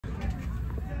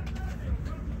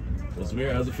Well,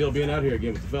 Zamir, how's it feel being out here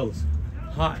again with the fellas?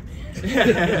 Hot.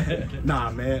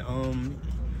 Nah, man.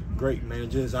 Great, man.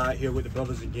 Just out here with the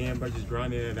brothers again, but just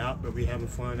grinding it out. But we having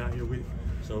fun out here with it.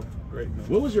 So great, man.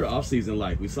 What was your off season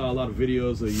like? We saw a lot of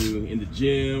videos of you in the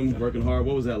gym, working hard.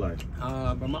 What was that like?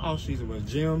 But my off season was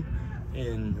gym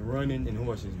and running and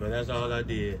horses. But that's all I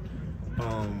did.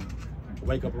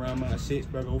 Wake up around my 6,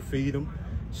 bro, go feed them,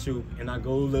 shoot, and I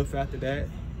go lift after that.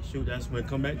 Shoot, that's when I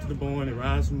come back to the barn and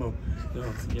ride some more.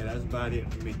 So yeah, that's about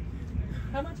it for me.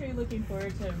 How much are you looking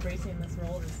forward to embracing this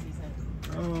role this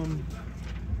season?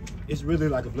 It's really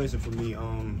like a blessing for me.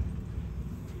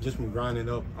 Just from grinding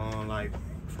up, like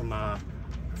from my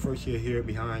first year here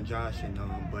behind Josh, and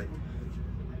but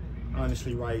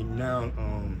honestly, right now,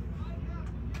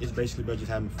 it's basically about just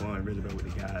having fun, really, but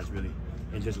with the guys, really,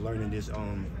 and just learning this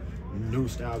new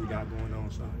style we got going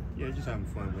on. So yeah, just having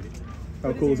fun with it.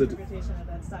 How cool is it? What is your interpretation of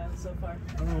that style so far?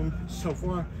 So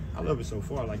far, I love it so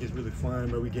far. Like, it's really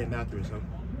fun, but we getting after it, so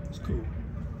it's cool.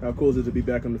 How cool is it to be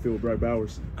back on the field with Brock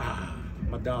Bowers?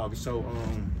 My dog. So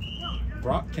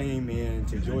Brock came in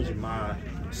to Georgia my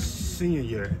senior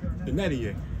year, the next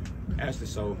year, actually.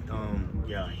 So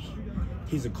yeah,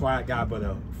 he's a quiet guy but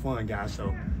a fun guy.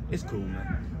 So it's cool,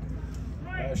 man.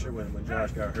 Last year when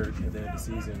Josh got hurt at the end of the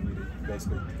season, you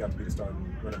basically got to be the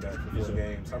starting running back for 4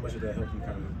 games. How much did that help you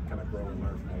kind of grow and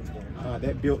learn from that experience?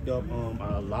 That built up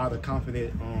a lot of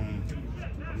confidence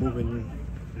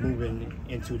moving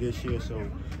into this year. So,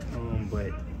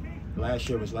 but last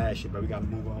year was last year, but we got to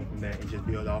move on from that and just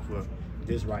build off of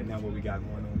this right now, what we got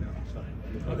going on now.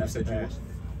 So that's the past.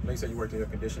 You said you worked in your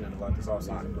conditioning a lot this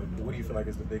offseason, but what do you feel like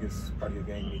is the biggest part of your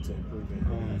game you need to improve in?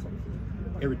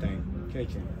 Everything,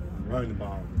 catching, running the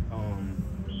ball,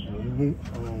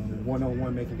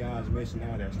 one-on-one making guys miss and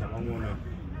all that stuff.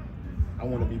 I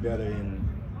wanna be better in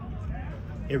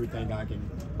everything I can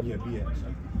be at.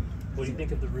 So. What do you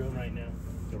think of the room right now?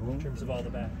 The room? In terms of all the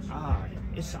backs?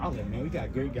 It's solid, man. We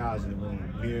got good guys in the room.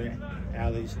 Mir,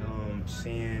 Alex,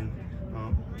 San.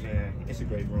 Man, it's a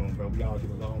great room, bro. We all get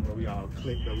along, bro. We all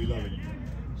click, bro. We love it.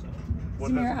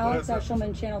 Zamir, Alex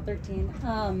Eshelman, Channel 13.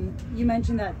 You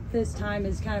mentioned that this time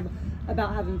is kind of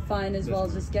about having fun as well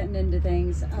as just getting into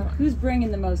things. Who's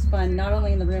bringing the most fun, not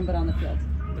only in the room but on the field?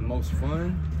 The most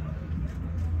fun?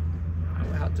 I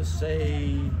would have to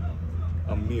say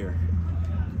Amir.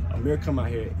 Amir come out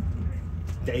here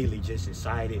daily, just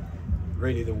excited,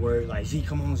 ready to work. Like, Z,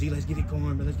 come on, Z, let's get it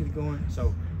going, but let's get it going.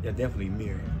 So yeah, definitely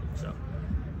Amir. So.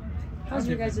 How's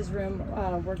your guys' room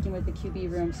working with the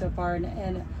QB room so far?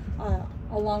 And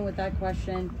along with that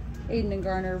question, Aiden and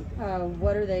Garner,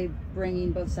 what are they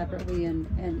bringing both separately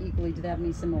and equally? Do they have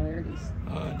any similarities?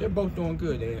 They're both doing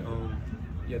good.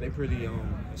 Yeah, they're pretty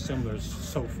similar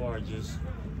so far. Just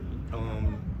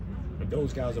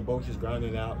those guys are both just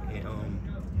grinding it out and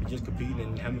just competing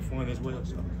and having fun as well.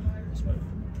 So it's fun.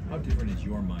 How different is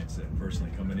your mindset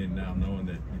personally coming in now, knowing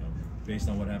that based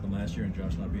on what happened last year and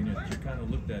Josh not being here, that you're kind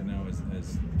of looked at now as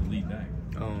the lead back?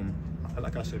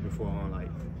 Like I said before, like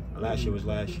last year was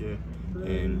last year,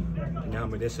 and now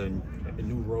but it's a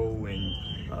new role and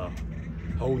a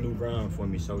whole new ground for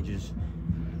me. So just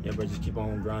keep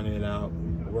on grinding it out,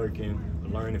 working,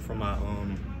 learning from my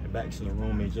backs in the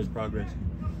room, and just progress.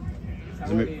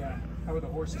 How are the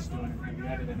horses doing? Have you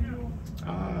added any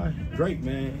new? Great,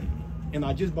 man. And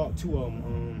I just bought 2 of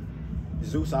them.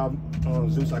 Zeus, I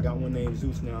got one named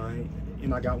Zeus now,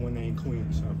 and I got one named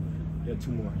Queen. So yeah,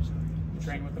 2 more. So. You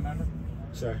train with them ever?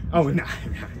 Sir? Oh,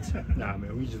 nah,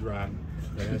 man, we just ride.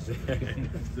 Yeah, that's it.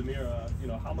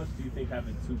 Zamir, how much do you think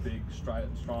having 2 big,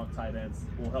 strong tight ends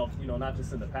will help? Not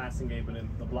just in the passing game, but in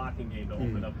the blocking game to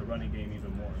open up the running game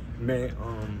even more. Man,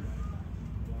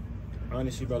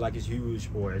 honestly, bro, like it's huge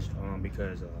for us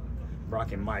because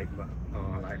Brock and Mike, but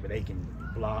they can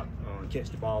block, catch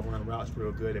the ball, run routes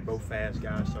real good. They're both fast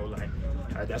guys, so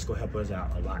that's gonna help us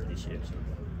out a lot this year. So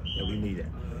yeah, we need it.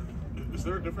 Is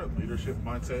there a different leadership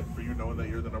mindset for you, knowing that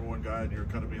you're the #1 guy and you're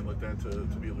kind of being looked at to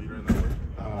be a leader in that way?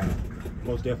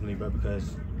 Most definitely, bro.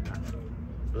 Because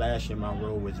last year my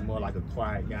role was more like a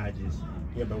quiet guy,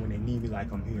 but when they need me,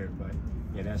 like I'm here. But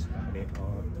yeah, that's about it.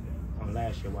 On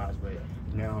last year wise, but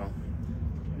now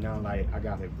like I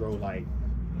gotta grow like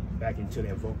back into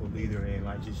that vocal leader and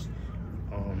like just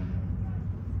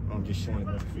showing it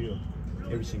on the field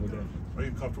every single day. Are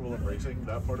you comfortable embracing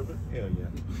that part of it? Hell yeah.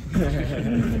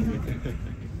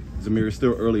 Zamir, it's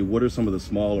still early. What are some of the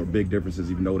small or big differences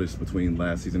you've noticed between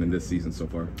last season and this season so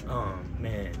far?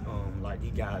 Man, like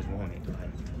these guys want it, like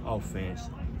offense,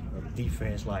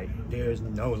 defense. Like there's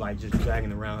no like just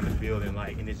dragging around the field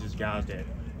and it's just guys that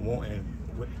wanting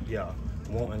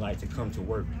like to come to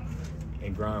work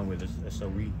and grind with us. So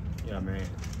man,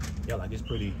 yeah, like it's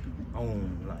pretty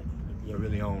on, like yeah,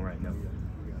 really on right now.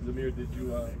 Zamir,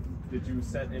 did you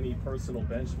set any personal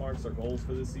benchmarks or goals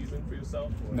for this season for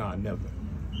yourself? Or? Nah, never.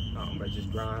 But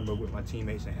just grind, but with my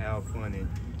teammates and have fun and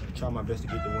try my best to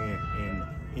get the win in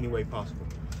any way possible.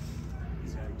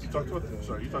 You talked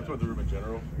about the room in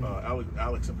general.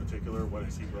 Alex in particular. What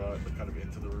has he brought kind of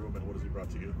into the room, and what has he brought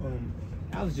to you?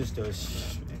 Alex just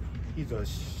he's a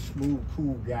smooth,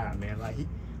 cool guy, man. Like he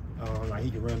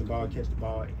can run the ball, catch the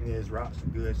ball, and his routes are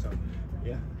good. So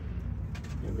yeah,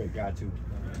 he's a great guy too.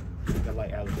 I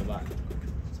like Alex a lot.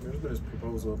 So there's been this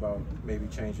proposal about maybe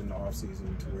changing the off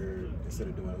season to where instead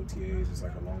of doing OTAs, it's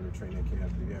like a longer training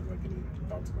camp. Do you have like any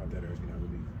thoughts about that, or have you not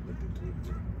really looked into it?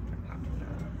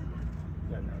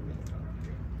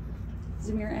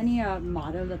 Zamir, any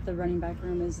motto that the running back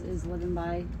room is living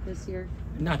by this year?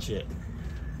 Not yet.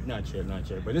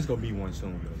 But it's gonna be one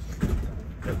soon, though. So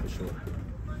that's for sure.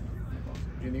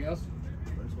 Anything else?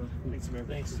 Thanks, Zamir.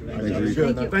 Thanks. Thank you.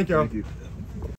 Thank you. Thank you.